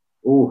choice?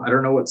 Oh, I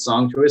don't know what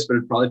song choice, but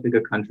I'd probably pick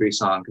a country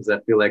song because I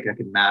feel like I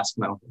could mask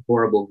my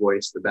horrible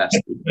voice the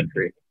best in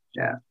country.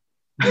 Yeah.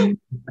 That's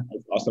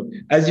awesome.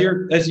 As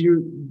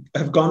you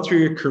have gone through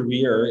your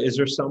career, is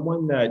there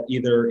someone that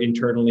either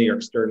internally or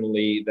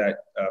externally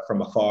that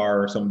from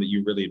afar, or someone that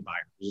you really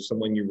admire? Is there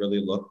someone you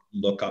really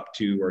look up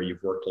to, or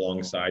you've worked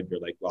alongside? You're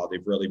like, wow,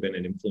 they've really been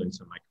an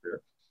influence in my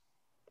career.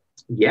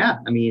 Yeah,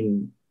 I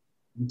mean,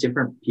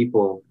 different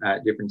people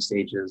at different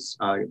stages.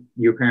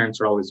 Your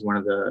parents are always one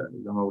of the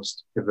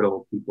most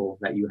pivotal people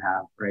that you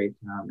have, right?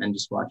 And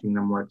just watching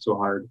them work so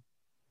hard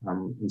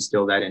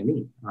instill that in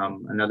me.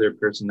 Another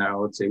person that I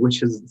would say,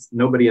 which is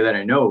nobody that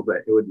I know, but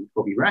it would be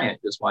Kobe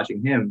Bryant, just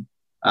watching him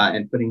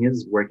and putting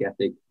his work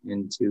ethic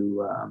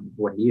into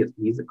what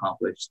he's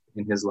accomplished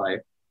in his life,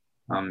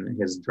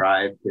 his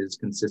drive, his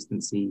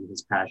consistency,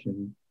 his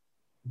passion.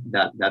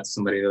 That's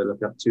somebody that I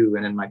look up to.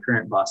 And then my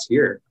current boss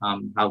here,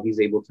 how he's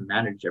able to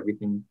manage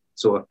everything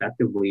so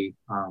effectively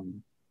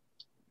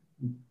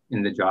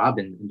in the job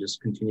and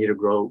just continue to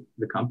grow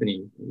the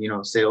company.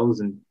 Sales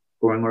and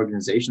growing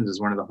organizations is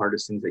one of the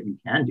hardest things that you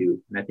can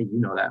do. And I think you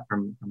know that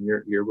from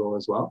your role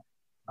as well.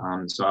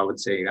 So I would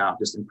say,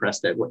 just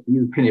impressed at what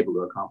he's been able to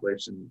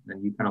accomplish, and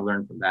then you kind of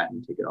learn from that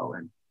and take it all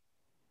in.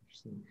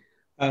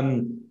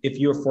 If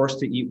you were forced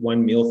to eat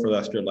one meal for the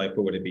rest of your life,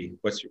 what would it be?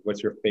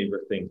 What's your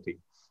favorite thing to eat?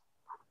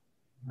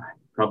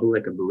 Probably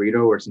like a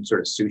burrito or some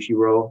sort of sushi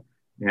roll.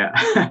 Yeah.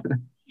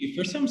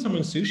 First time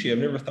someone's sushi, I've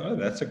never thought of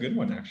that. That's a good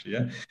one, actually.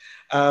 Yeah.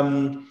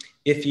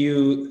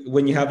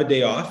 When you have a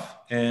day off,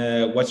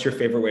 what's your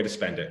favorite way to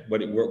spend it?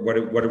 What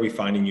are we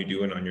finding you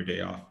doing on your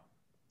day off?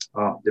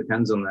 Oh,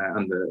 depends on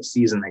the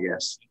season, I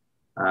guess.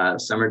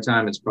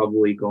 Summertime, it's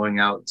probably going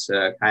out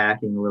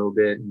kayaking a little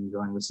bit and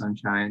enjoying the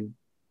sunshine.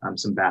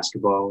 Some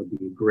basketball would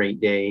be a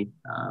great day.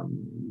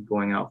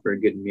 Going out for a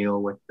good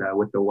meal with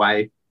the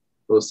wife,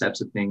 those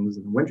types of things.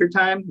 In the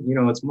wintertime,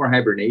 it's more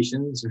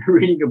hibernation. So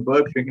reading a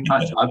book, drinking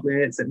hot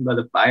chocolate, sitting by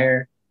the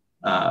fire,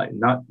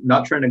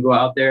 not trying to go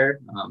out there.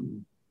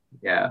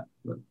 Yeah.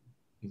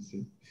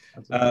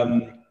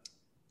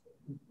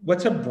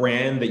 What's a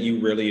brand that you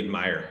really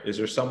admire? Is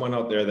there someone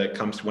out there that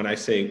comes, when I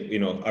say,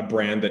 a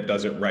brand that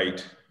does it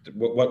right,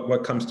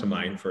 what comes to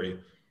mind for you?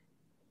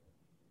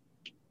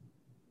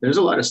 There's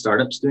a lot of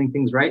startups doing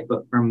things right,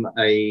 but from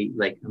a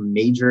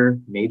major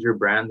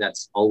brand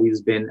that's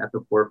always been at the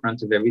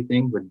forefront of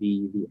everything would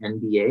be the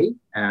NBA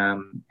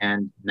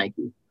and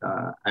Nike.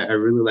 I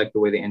really like the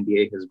way the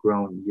NBA has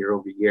grown year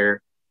over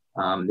year.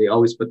 They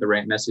always put the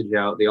right message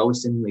out. They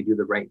always seemingly do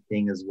the right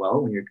thing as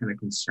well. When you're kind of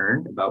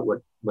concerned about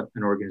what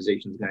an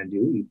organization is going to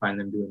do, you find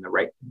them doing the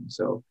right thing.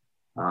 So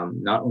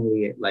not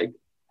only like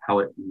how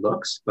it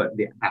looks, but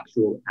the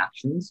actual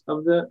actions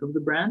of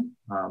the brand.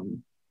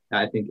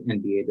 I think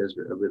NBA does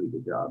a really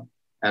good job.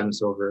 Adam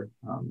Silver,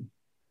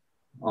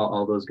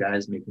 all those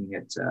guys making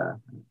it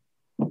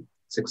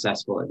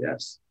successful, I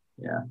guess.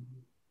 Yeah.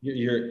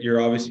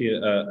 You're obviously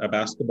a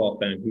basketball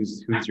fan.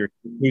 Who's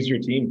your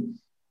team?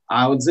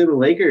 I would say the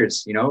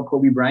Lakers.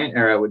 Kobe Bryant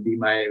era would be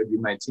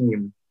my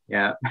team.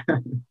 Yeah.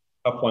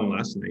 Up one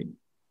last night.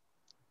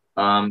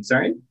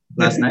 Sorry,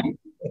 last night.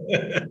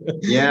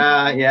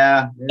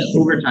 Yeah.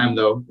 Overtime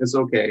though, it's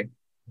okay.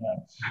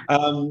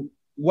 Yeah.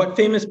 What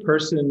famous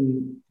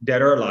person,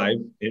 dead or alive,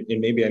 and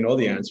maybe I know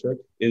the answer,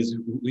 is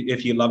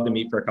if you love to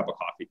meet for a cup of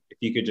coffee, if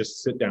you could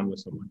just sit down with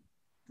someone?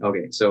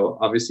 Okay, so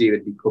obviously it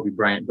would be Kobe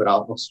Bryant, but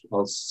I'll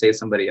say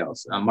somebody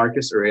else.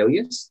 Marcus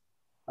Aurelius.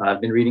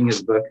 I've been reading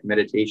his book,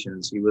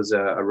 Meditations. He was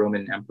a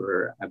Roman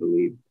emperor, I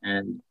believe.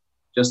 And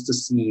just to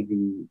see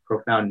the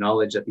profound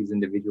knowledge that these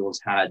individuals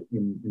had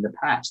in the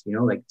past,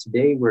 like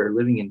today we're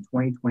living in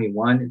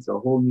 2021. It's a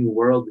whole new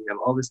world. We have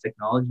all this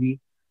technology,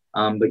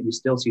 but you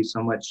still see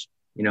so much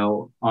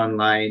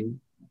online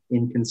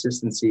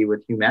inconsistency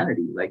with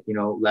humanity, like,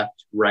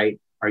 left, right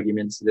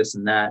arguments, this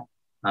and that.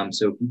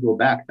 So if you go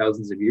back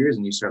thousands of years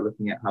and you start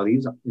looking at how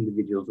these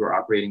individuals were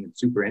operating, it's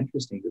super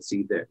interesting to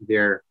see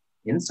their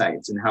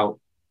insights and how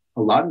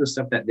a lot of the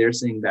stuff that they're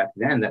saying back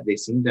then that they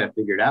seem to have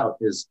figured out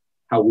is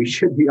how we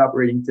should be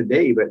operating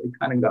today, but it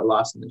kind of got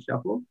lost in the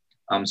shuffle.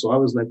 So I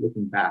was like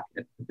looking back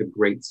at the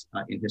greats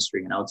in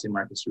history, and I would say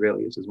Marcus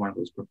Aurelius is one of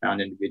those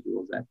profound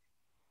individuals that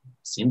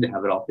seemed to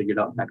have it all figured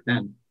out back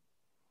then.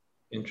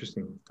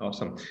 Interesting.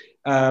 Awesome.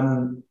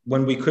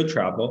 When we could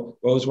travel,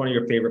 what was one of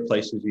your favorite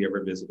places you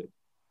ever visited?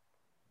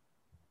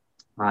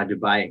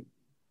 Dubai.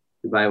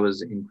 Dubai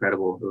was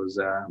incredible. It was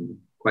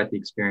quite the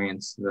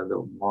experience. The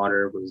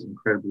water was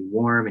incredibly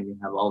warm, and you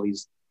have all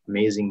these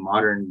amazing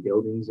modern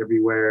buildings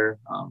everywhere.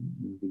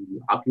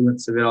 The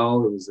opulence of it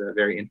all. It was a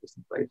very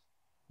interesting place.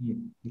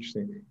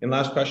 Interesting. And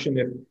last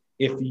question: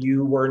 if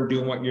you weren't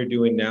doing what you're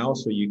doing now,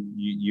 so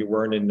you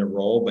weren't in the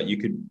role, but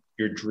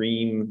your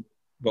dream,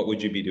 what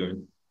would you be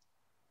doing?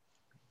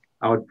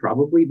 I would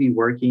probably be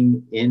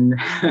working in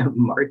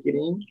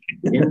marketing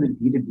in the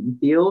B2B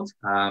field.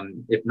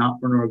 If not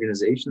for an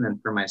organization, then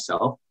for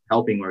myself,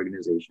 helping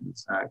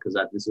organizations, because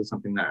this is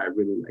something that I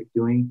really like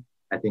doing.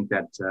 I think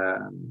that,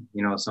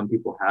 some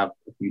people have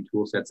a few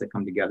tool sets that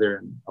come together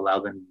and allow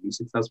them to be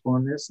successful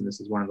in this. And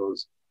this is one of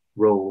those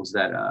roles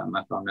that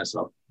I found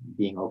myself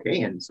being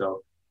okay in.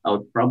 So I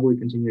would probably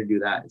continue to do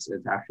that. It's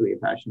actually a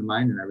passion of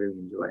mine, and I really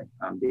enjoy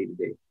day to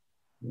day.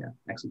 Yeah,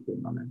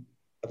 executing on that.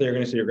 I thought you were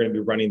going to say you're going to be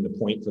running the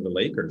point for the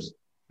Lakers.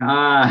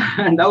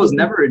 That was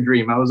never a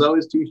dream. I was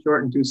always too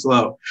short and too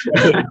slow.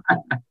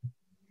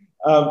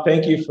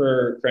 Thank you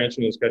for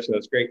answering those questions.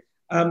 That's great.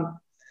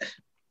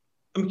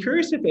 I'm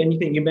curious if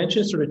anything, you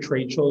mentioned sort of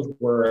trade shows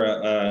were,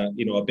 a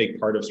big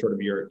part of sort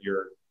of your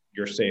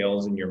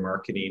sales and your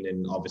marketing.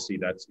 And obviously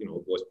that's,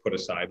 was put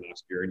aside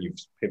last year and you've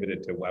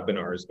pivoted to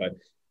webinars, but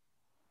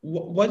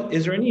what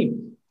is there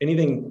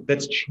anything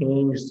that's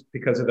changed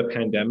because of the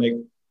pandemic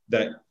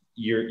that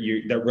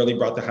that really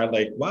brought the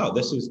highlight? Wow,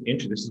 this is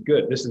interesting. This is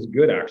good. This is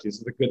good. Actually, this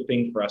is a good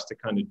thing for us to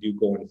kind of do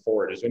going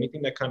forward. Is there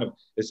anything that kind of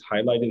is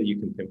highlighted that you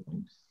can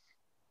pinpoint?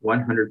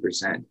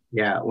 100%.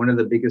 Yeah. One of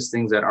the biggest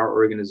things that our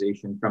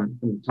organization from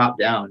the top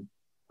down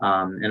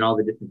and all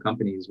the different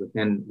companies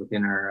within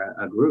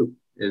our group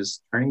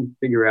is trying to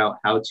figure out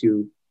how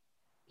to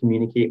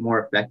communicate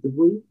more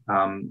effectively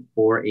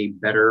for a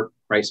better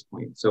price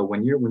point. So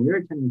when you're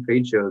attending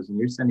trade shows and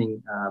you're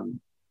sending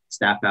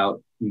staff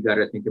out, you got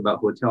to think about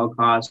hotel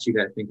costs. You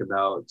got to think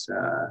about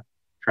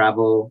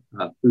travel,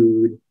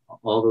 food,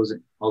 all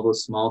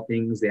those small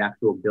things, the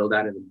actual build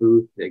out of the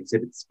booth, the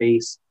exhibit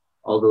space,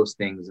 all those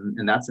things.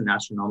 And that's an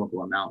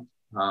astronomical amount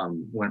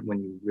when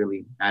you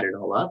really add it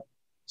all up.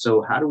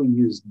 So how do we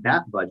use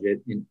that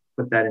budget and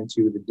put that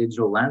into the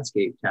digital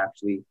landscape to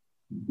actually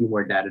be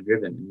more data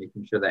driven and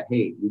making sure that,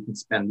 hey, we can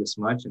spend this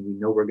much and we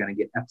know we're going to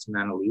get X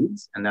amount of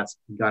leads, and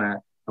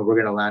we're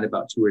going to land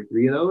about 2 or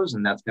 3 of those,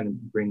 and that's going to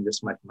bring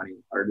this much money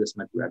or this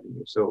much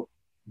revenue. So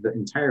the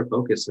entire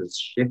focus has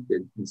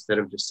shifted. Instead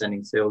of just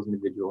sending sales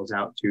individuals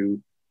out to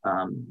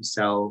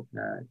sell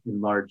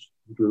in large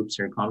groups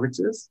or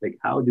conferences, like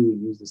how do we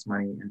use this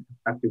money and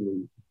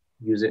effectively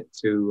use it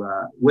to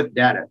with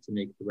data to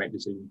make the right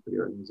decision for the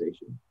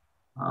organization?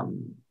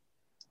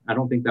 I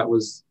don't think that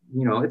was,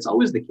 it's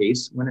always the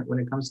case when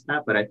it comes to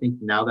that, but I think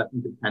now that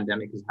the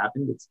pandemic has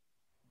happened,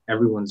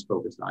 everyone's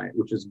focused on it,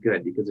 which is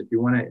good, because if you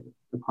want to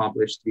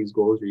accomplish these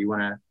goals, or you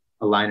want to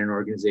align an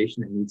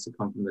organization, it needs to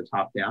come from the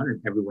top down,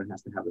 and everyone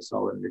has to have a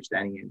solid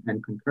understanding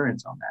and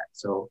concurrence on that.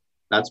 So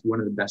that's one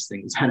of the best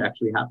things that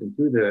actually happened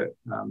through the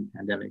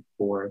pandemic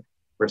for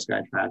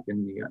Skytrac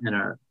and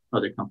our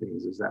other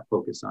companies, is that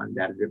focus on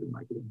data-driven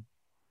marketing.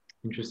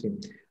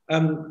 Interesting.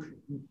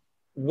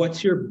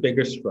 What's your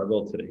biggest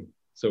struggle today?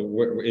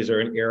 So is there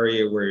an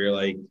area where you're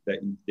like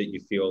that you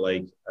feel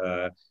like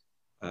that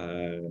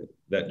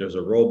there's a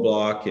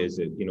roadblock? Is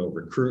it,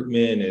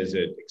 recruitment? Is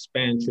it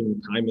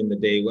expansion, time in the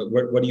day?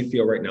 What do you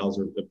feel right now is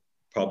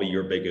probably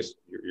your biggest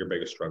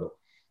struggle?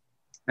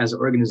 As an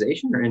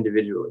organization or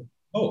individually?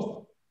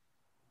 Both.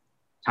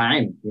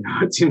 Time.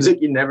 It seems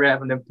like you never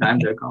have enough time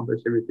to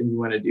accomplish everything you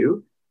want to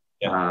do.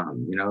 Yeah.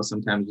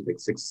 Sometimes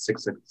it's like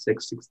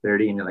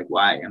 6:30, and you're like,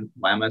 why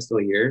am I still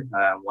here?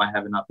 Why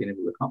have I not been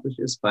able to accomplish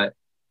this? But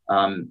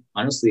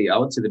honestly, I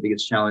would say the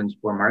biggest challenge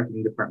for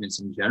marketing departments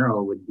in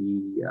general would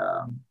be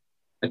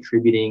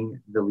attributing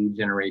the lead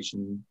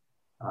generation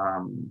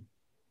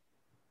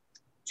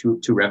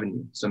to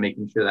revenue. So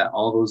making sure that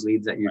all those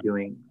leads that you're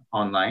doing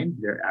online,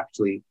 they're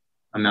actually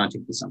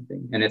amounting to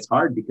something. And it's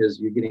hard because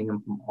you're getting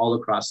them from all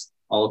across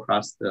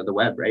the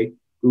web, right?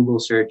 Google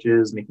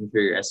searches, making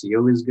sure your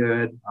SEO is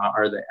good.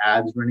 Are the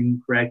ads running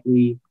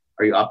correctly?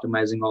 Are you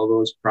optimizing all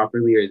those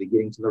properly? Are they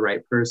getting to the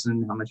right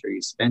person? How much are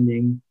you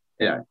spending?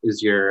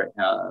 Is your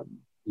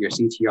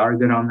CTR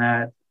good on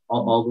that?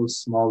 All those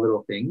small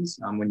little things.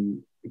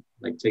 When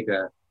you take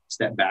a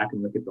step back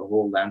and look at the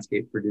whole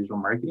landscape for digital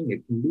marketing,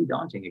 it can be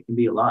daunting. It can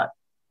be a lot.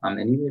 And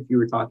even if you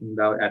were talking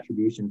about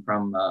attribution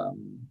from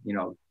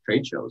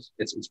trade shows,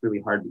 it's really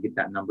hard to get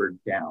that number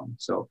down.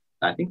 So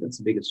I think that's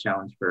the biggest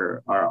challenge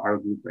for our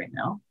group right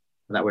now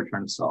that we're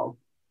trying to solve.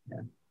 Yeah.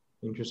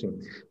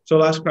 Interesting. So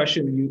last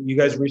question, you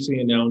guys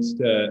recently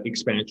announced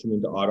expansion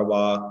into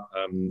Ottawa,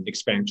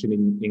 expansion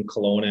in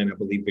Kelowna, and I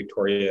believe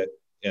Victoria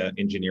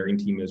engineering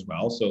team as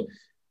well. So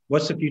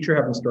what's the future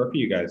have in store for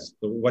you guys?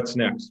 What's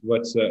next?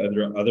 What's are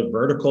there other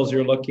verticals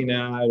you're looking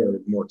at, or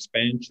more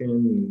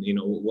expansion?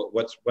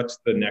 What's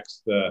the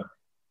next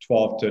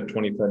 12 to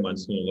 24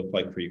 months going to look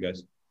like for you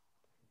guys?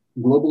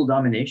 Global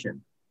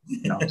domination.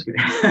 No, I'm just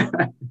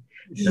kidding.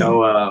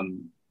 So,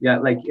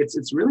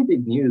 it's really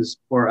big news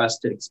for us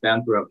to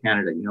expand throughout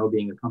Canada.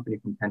 Being a company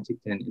from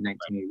Penticton in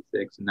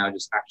 1986 and now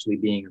just actually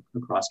being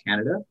across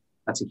Canada,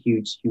 that's a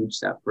huge, huge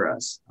step for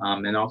us.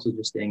 And also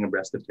just staying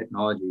abreast of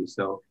technology.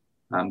 So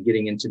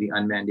getting into the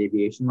unmanned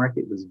aviation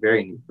market was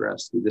very new for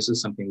us. This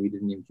is something we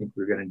didn't even think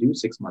we were going to do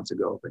 6 months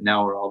ago, but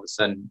now we're all of a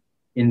sudden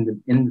in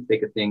the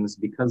thick of things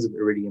because of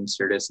Iridium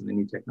Certus and the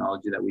new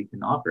technology that we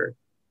can offer.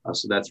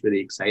 So that's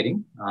really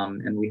exciting.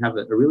 And we have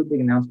a really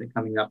big announcement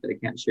coming up that I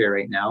can't share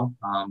right now,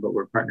 but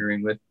we're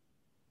partnering with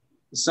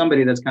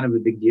somebody that's kind of a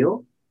big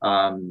deal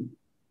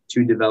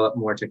to develop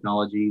more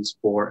technologies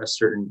for a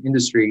certain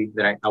industry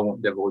that I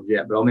won't divulge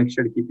yet, but I'll make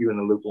sure to keep you in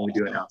the loop when we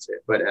do announce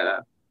it. But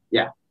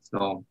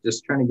so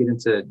just trying to get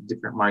into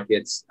different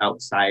markets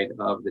outside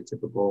of the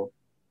typical,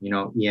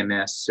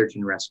 EMS, search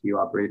and rescue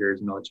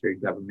operators, military,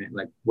 government,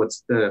 like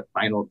what's the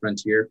final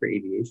frontier for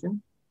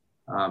aviation?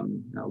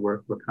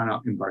 We're kind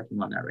of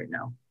embarking on that right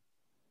now.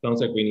 Sounds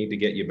like we need to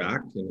get you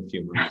back in a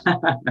few months.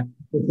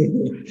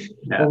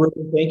 Yeah. Well,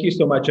 Reuben, thank you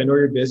so much. I know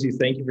you're busy.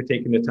 Thank you for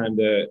taking the time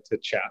to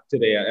chat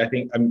today. I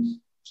think I'm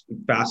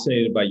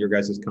fascinated by your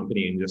guys'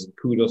 company, and just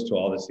kudos to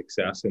all the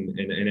success.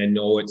 And I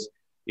know it's,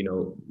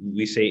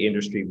 we say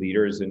industry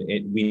leaders, and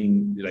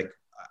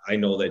I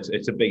know that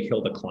it's a big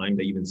hill to climb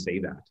to even say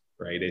that,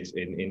 right?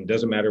 It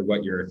doesn't matter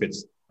what if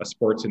it's a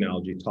sports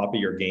analogy, top of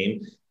your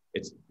game.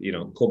 It's,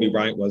 Kobe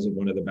Bryant wasn't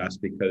one of the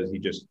best because he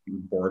was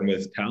born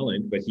with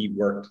talent, but he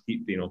worked,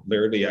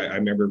 literally, I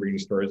remember reading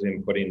stories of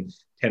him putting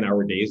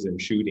 10-hour days in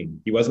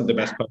shooting. He wasn't the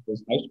best player in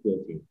his high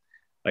school team,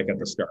 like at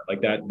the start,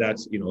 like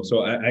that's,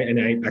 so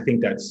I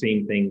think that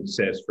same thing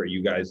says for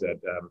you guys that,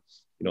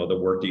 the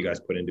work that you guys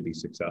put in to be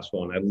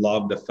successful. And I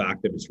love the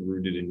fact that it's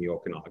rooted in the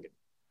Okanagan.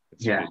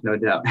 Yeah, no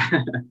doubt.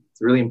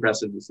 It's really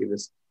impressive to see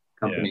this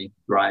company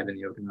thrive in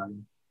the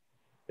Okanagan.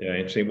 Yeah,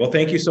 interesting. Well,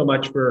 thank you so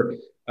much for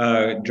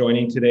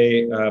joining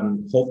today.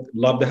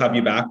 Love to have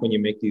you back when you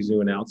make these new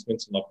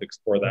announcements, and love to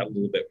explore that a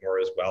little bit more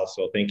as well.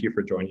 So thank you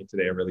for joining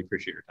today. I really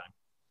appreciate your time.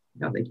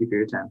 No, thank you for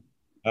your time.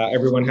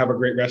 Everyone have a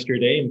great rest of your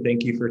day, and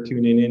thank you for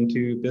tuning in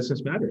to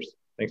Business Matters.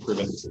 Thanks for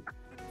listening.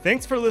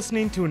 Thanks for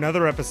listening to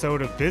another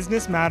episode of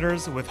Business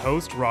Matters with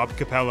host Rob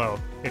Capello.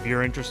 If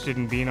you're interested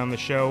in being on the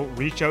show,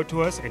 reach out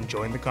to us and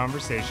join the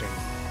conversation.